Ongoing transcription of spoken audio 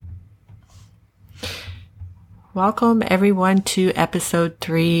Welcome everyone to episode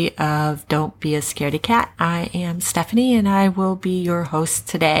 3 of Don't Be a Scaredy Cat. I am Stephanie and I will be your host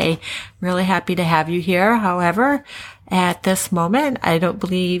today. I'm really happy to have you here. However, at this moment, I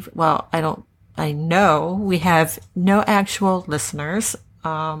know we have no actual listeners,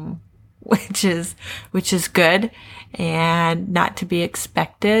 which is good and not to be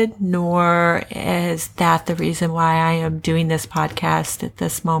expected, nor is that the reason why I am doing this podcast at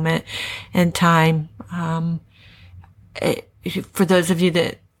this moment in time. For those of you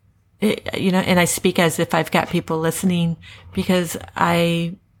that, and I speak as if I've got people listening because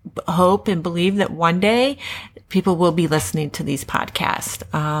I hope and believe that one day people will be listening to these podcasts.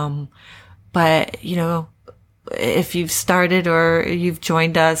 But, if you've started or you've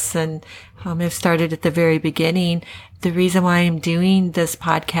joined us and have started at the very beginning, the reason why I'm doing this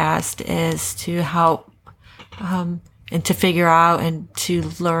podcast is to help, and to figure out and to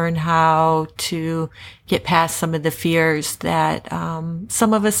learn how to get past some of the fears that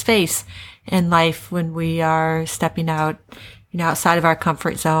some of us face in life when we are stepping out, outside of our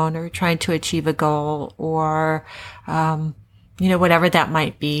comfort zone or trying to achieve a goal or, whatever that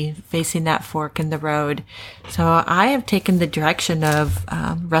might be, facing that fork in the road. So I have taken the direction of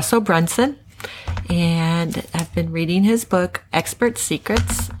Russell Brunson, and I've been reading his book, Expert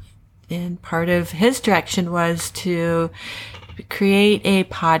Secrets. And part of his direction was to create a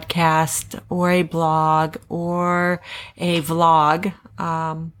podcast or a blog or a vlog.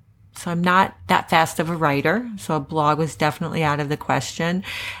 So I'm not that fast of a writer. So a blog was definitely out of the question.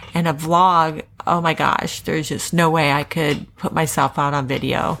 And a vlog, oh my gosh, there's just no way I could put myself out on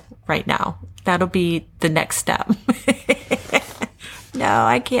video right now. That'll be the next step. No,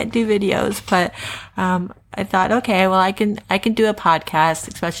 I can't do videos, but I thought, okay, well, I can do a podcast,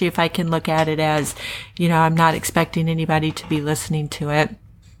 especially if I can look at it as, I'm not expecting anybody to be listening to it.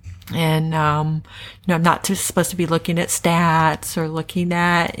 And, I'm not supposed to be looking at stats or looking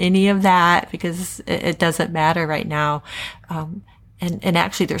at any of that because it doesn't matter right now. And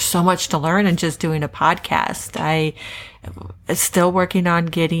actually there's so much to learn in just doing a podcast. I still working on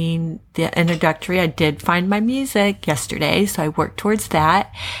getting the introductory. I did find my music yesterday, so I worked towards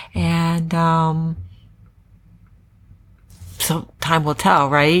that. And, so time will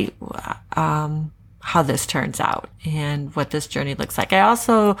tell, right? How this turns out and what this journey looks like. I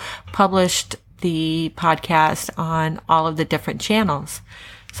also published the podcast on all of the different channels.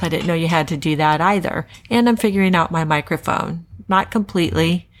 So I didn't know you had to do that either. And I'm figuring out my microphone. Not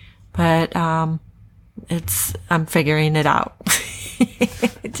completely, but I'm figuring it out.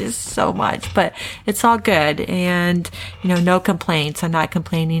 Just so much, but it's all good. And, no complaints. I'm not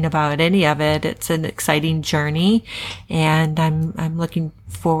complaining about any of it. It's an exciting journey and I'm looking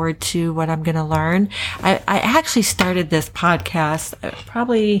forward to what I'm going to learn. I actually started this podcast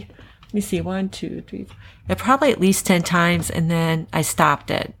probably, let me see, 1, 2, 3, probably at least 10 times. And then I stopped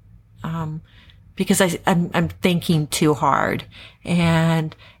it. Because I'm thinking too hard.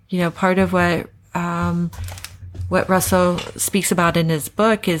 And, part of what Russell speaks about in his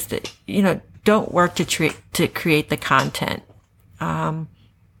book is that, don't work to create the content.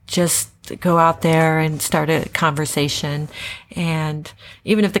 Just go out there and start a conversation. And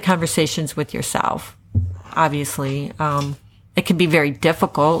even if the conversation's with yourself, obviously, it can be very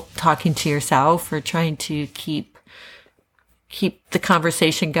difficult talking to yourself or trying to keep the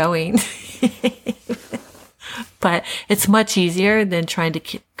conversation going. But it's much easier than trying to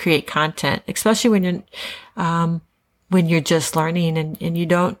create content, especially when you're just learning and you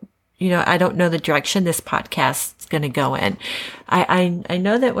don't, I don't know the direction this podcast is going to go in. I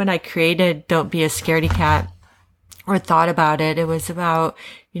know that when I created Don't Be a Scaredy Cat or thought about it, it was about,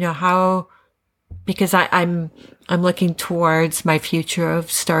 how, because I'm looking towards my future of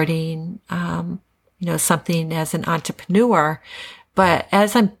starting, something as an entrepreneur. But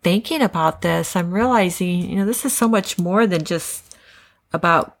as I'm thinking about this, I'm realizing, this is so much more than just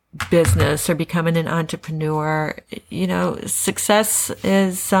about business or becoming an entrepreneur. Success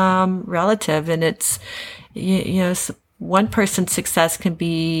is, relative and it's, one person's success can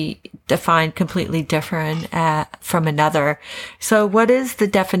be defined completely different from another. So what is the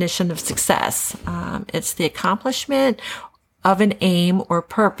definition of success? It's the accomplishment of an aim or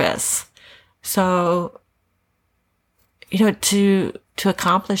purpose. So, to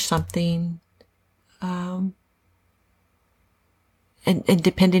accomplish something, and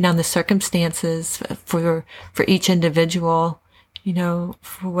depending on the circumstances for each individual,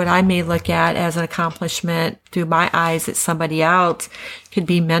 for what I may look at as an accomplishment through my eyes at somebody else could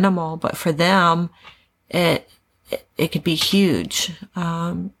be minimal, but for them, it could be huge.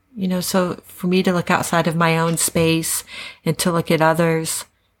 So for me to look outside of my own space and to look at others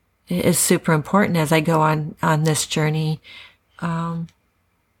is super important as I go on this journey,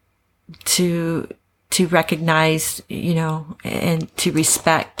 to recognize, and to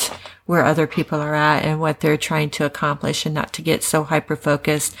respect where other people are at and what they're trying to accomplish, and not to get so hyper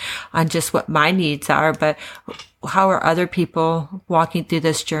focused on just what my needs are, but how are other people walking through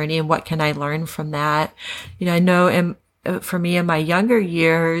this journey and what can I learn from that? I know for me in my younger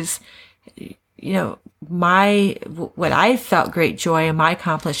years, what I felt great joy and my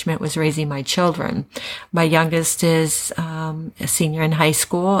accomplishment was raising my children. My youngest is a senior in high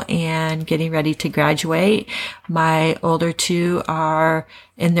school and getting ready to graduate. My older two are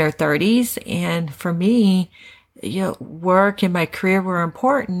in their 30s. And for me, work and my career were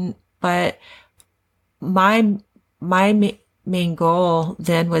important, but my main goal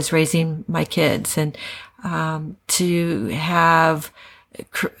then was raising my kids, and to have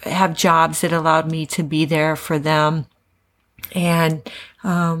jobs that allowed me to be there for them, and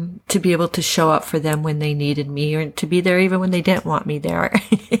to be able to show up for them when they needed me, or to be there even when they didn't want me there.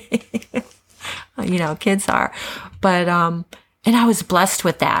 Kids are. But and I was blessed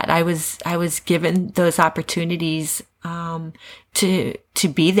with that. I was given those opportunities to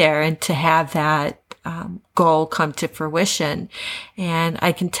be there and to have that goal come to fruition. And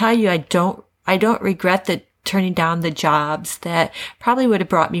I can tell you, I don't regret that turning down the jobs that probably would have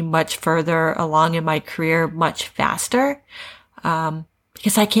brought me much further along in my career much faster.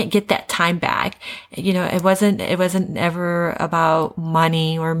 Because I can't get that time back. It wasn't ever about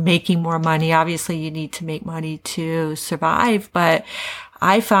money or making more money. Obviously you need to make money to survive, but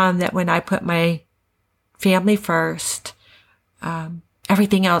I found that when I put my family first,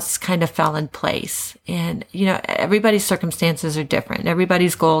 everything else kind of fell in place. And, everybody's circumstances are different.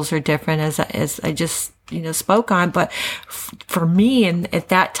 Everybody's goals are different, as I just, spoke on. But for me, and at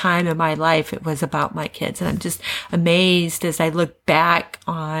that time in my life, it was about my kids. And I'm just amazed as I look back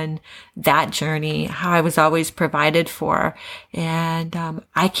on that journey, how I was always provided for. And,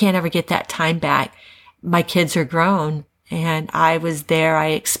 I can't ever get that time back. My kids are grown, and I was there. I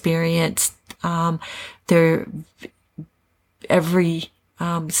experienced, their every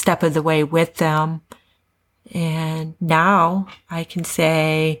step of the way with them. And now I can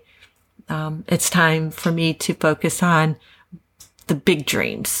say it's time for me to focus on the big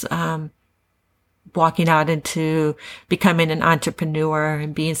dreams, walking out into becoming an entrepreneur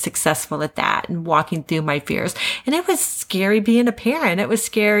and being successful at that, and walking through my fears. And it was scary being a parent. It was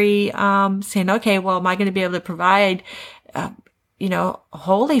scary saying, okay, well, am I going to be able to provide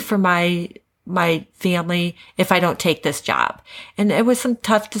wholly for my family if I don't take this job? And it was some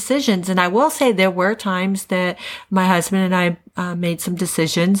tough decisions. And I will say there were times that my husband and I made some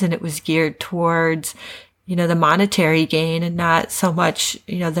decisions, and it was geared towards, the monetary gain and not so much,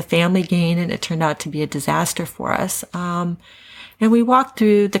 the family gain. And it turned out to be a disaster for us. And we walked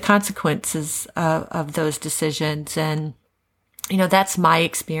through the consequences of those decisions. And that's my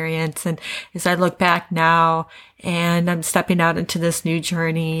experience. And as I look back now, and I'm stepping out into this new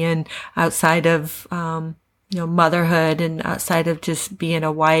journey, and outside of, motherhood, and outside of just being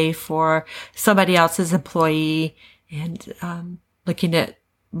a wife or somebody else's employee, and, looking at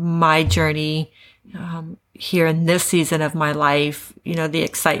my journey, here in this season of my life, the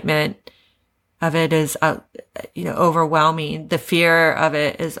excitement of it is, overwhelming. The fear of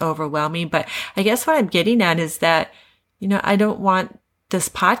it is overwhelming. But I guess what I'm getting at is that, I don't want this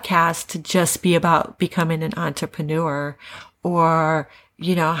podcast to just be about becoming an entrepreneur, or,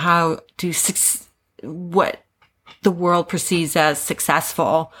 what the world perceives as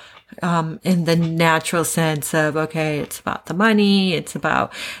successful, in the natural sense of, okay, it's about the money, it's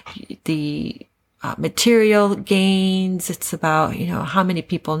about the material gains, it's about, how many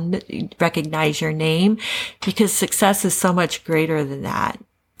people recognize your name, because success is so much greater than that.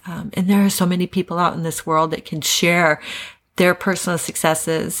 And there are so many people out in this world that can share their personal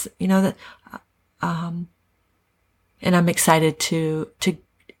successes, and I'm excited to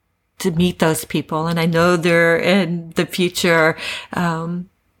meet those people. And I know they're in the future.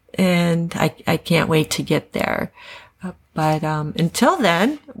 And I can't wait to get there. But until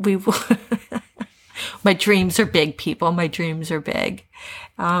then, we will. My dreams are big, people. My dreams are big.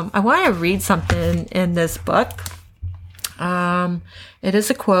 I want to read something in this book. It is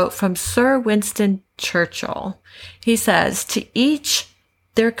a quote from Sir Winston Churchill. He says, "To each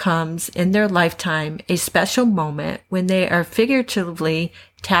there comes in their lifetime a special moment when they are figuratively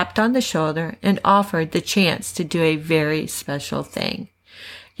tapped on the shoulder and offered the chance to do a very special thing,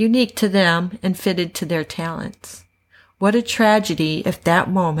 unique to them and fitted to their talents. What a tragedy if that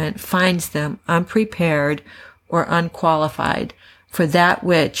moment finds them unprepared or unqualified for that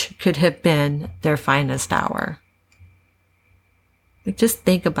which could have been their finest hour." Like, just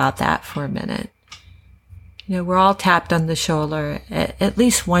think about that for a minute. We're all tapped on the shoulder at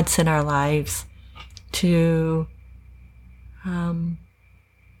least once in our lives to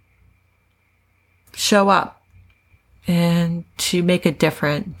show up and to make a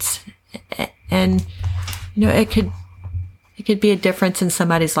difference. And, it could be a difference in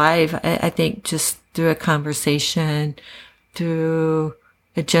somebody's life. I think just through a conversation, through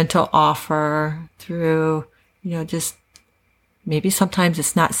a gentle offer, through, just maybe sometimes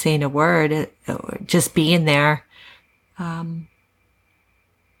it's not saying a word, just being there.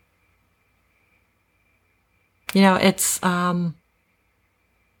 It's, I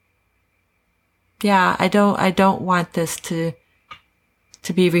don't want this to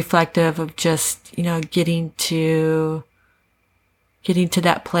be reflective of just, getting to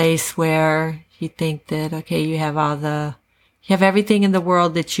that place where you think that, okay, you have everything in the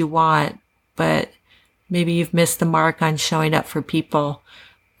world that you want, but maybe you've missed the mark on showing up for people.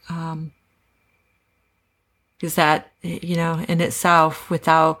 Because that, in itself,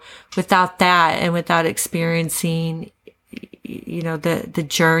 without that and without experiencing, the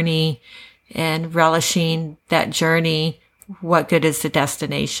journey and relishing that journey, what good is the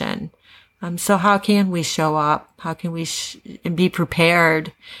destination? So how can we show up? How can we and be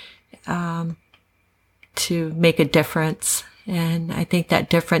prepared to make a difference? And I think that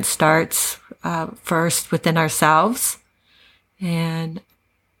difference starts first within ourselves, and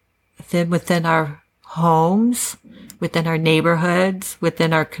then within our homes, within our neighborhoods,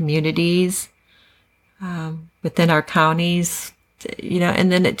 within our communities, within our counties,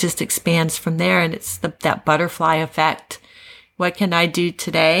 and then it just expands from there. And it's that butterfly effect. What can I do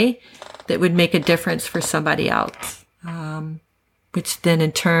today that would make a difference for somebody else? Which then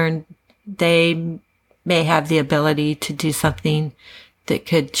in turn, they may have the ability to do something that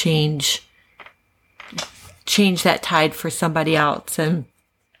could change that tide for somebody else. And,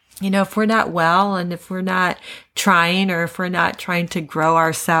 if we're not well, and if we're not trying, or if we're not trying to grow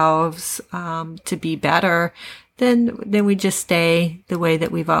ourselves, to be better, then we just stay the way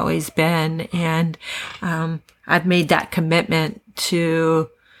that we've always been. And, I've made that commitment to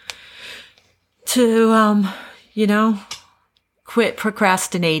quit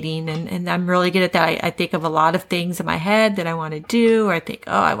procrastinating. And I'm really good at that. I think of a lot of things in my head that I want to do, or I think,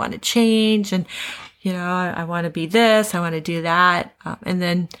 oh, I want to change, and, I want to be this, I want to do that. And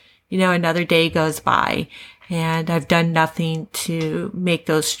then, another day goes by and I've done nothing to make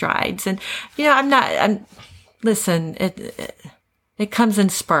those strides. And, listen, it comes in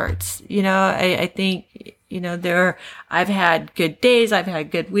spurts. I think, I've had good days, I've had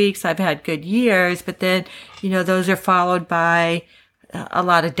good weeks, I've had good years, but then, those are followed by a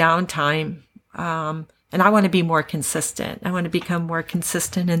lot of downtime. And I want to be more consistent. I want to become more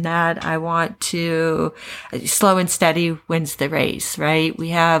consistent in that. I want to, slow and steady wins the race, right? We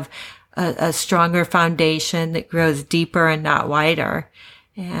have a stronger foundation that grows deeper and not wider.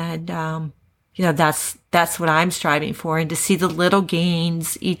 And, that's what I'm striving for, and to see the little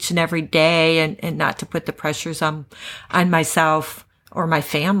gains each and every day, and not to put the pressures on myself or my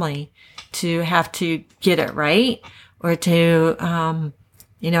family to have to get it right, or to,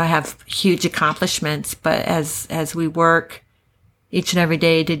 have huge accomplishments. But as we work each and every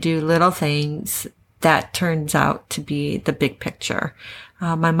day to do little things, that turns out to be the big picture.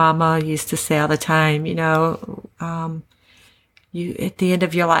 My mama used to say all the time, you, at the end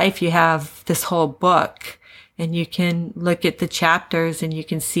of your life, you have this whole book, and you can look at the chapters and you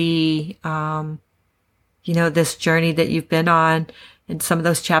can see, this journey that you've been on. And some of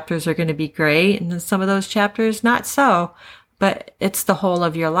those chapters are going to be great, and then some of those chapters not so. But it's the whole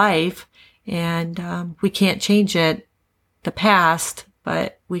of your life, and we can't change it, the past,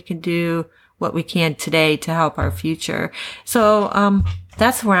 but we can do what we can today to help our future. So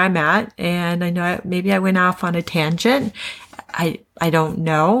that's where I'm at, and I know maybe I went off on a tangent. I don't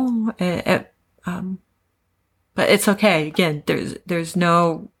know, but it's okay. Again, there's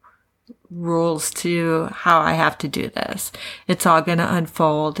no rules to how I have to do this. It's all going to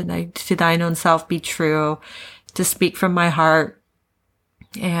unfold, and to thine own self be true, to speak from my heart.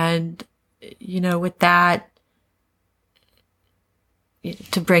 And, with that,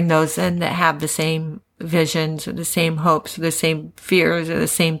 to bring those in that have the same visions, or the same hopes, or the same fears, or the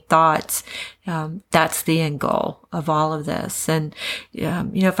same thoughts. That's the end goal of all of this. And,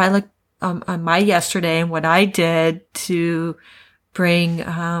 if I look on my yesterday and what I did to bring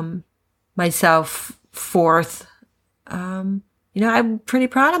myself forth, I'm pretty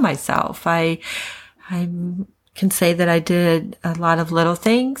proud of myself. I can say that I did a lot of little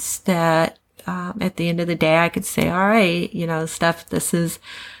things that, at the end of the day, I could say, all right, Steph, this is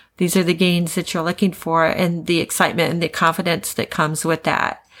these are the gains that you're looking for, and the excitement and the confidence that comes with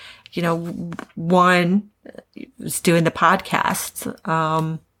that. One is doing the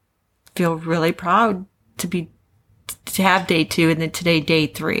podcast. Feel really proud to have day 2, and then today day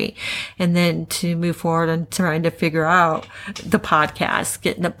 3, and then to move forward and trying to figure out the podcast,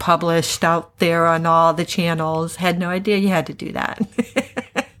 getting it published out there on all the channels. Had no idea you had to do that.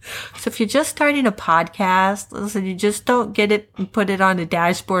 So if you're just starting a podcast, listen, you just don't get it and put it on a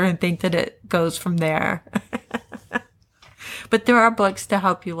dashboard and think that it goes from there. But there are books to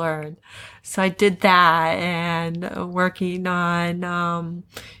help you learn. So I did that, and working on,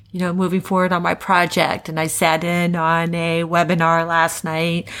 moving forward on my project. And I sat in on a webinar last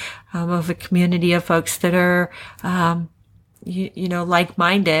night of a community of folks that are,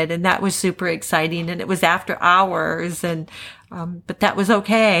 like-minded. And that was super exciting. And it was after hours, and but that was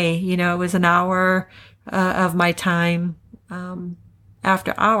okay. It was an hour of my time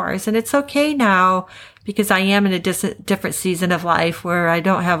after hours. And it's okay now, because I am in a different season of life where I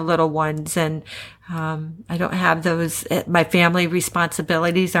don't have little ones, and I don't have those, my family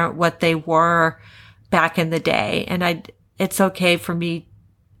responsibilities aren't what they were back in the day. And it's okay for me,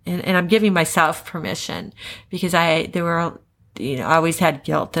 and I'm giving myself permission, because I always had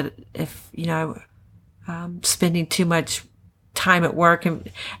guilt that if, spending too much time at work, and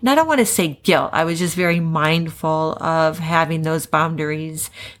I don't want to say guilt. I was just very mindful of having those boundaries.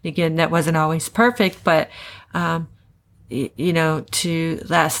 Again, that wasn't always perfect, but, to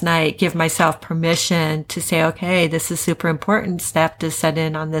last night give myself permission to say, okay, this is super important. Steph to set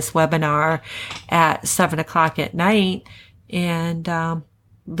in on this webinar at 7:00 at night, and,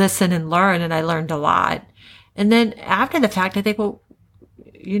 listen and learn. And I learned a lot. And then after the fact, I think, well,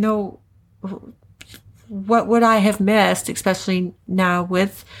 what would I have missed, especially now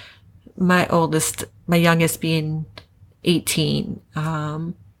with my youngest being 18.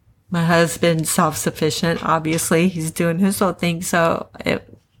 My husband's self-sufficient, obviously. He's doing his whole thing. So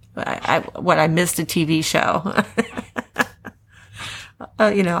I missed a TV show,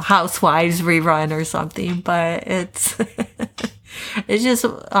 Housewives rerun or something, but it's just,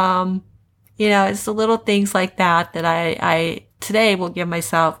 it's the little things like that I today will give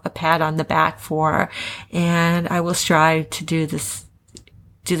myself a pat on the back for, and I will strive to do the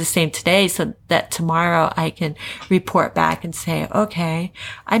same today, so that tomorrow I can report back and say, okay,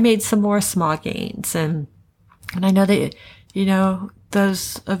 I made some more small gains. And I know that,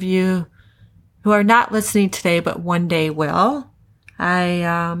 those of you who are not listening today, but one day will,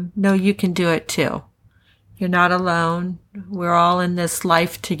 I know you can do it too. You're not alone. We're all in this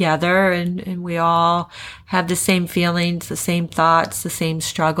life together, and we all have the same feelings, the same thoughts, the same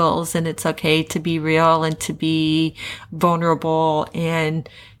struggles. And it's okay to be real and to be vulnerable, and,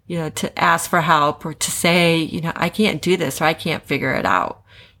 to ask for help, or to say, I can't do this, or I can't figure it out.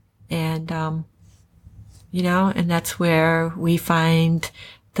 And, and that's where we find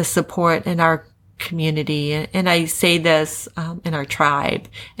the support in our community. And I say this, in our tribe,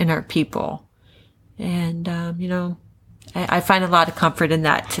 in our people. And, I find a lot of comfort in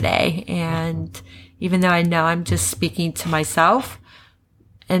that today. And even though I know I'm just speaking to myself,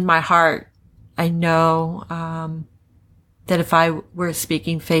 in my heart, I know, that if I were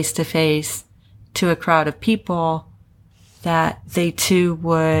speaking face to face to a crowd of people, that they too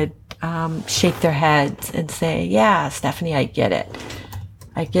would, shake their heads and say, yeah, Stephanie, I get it.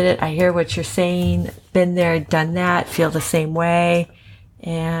 I get it. I hear what you're saying. Been there, done that, feel the same way.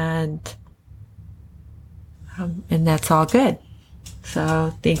 And that's all good.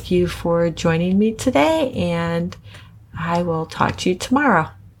 So thank you for joining me today, and I will talk to you tomorrow.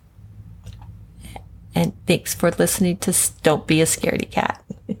 And thanks for listening to Don't Be a Scaredy Cat.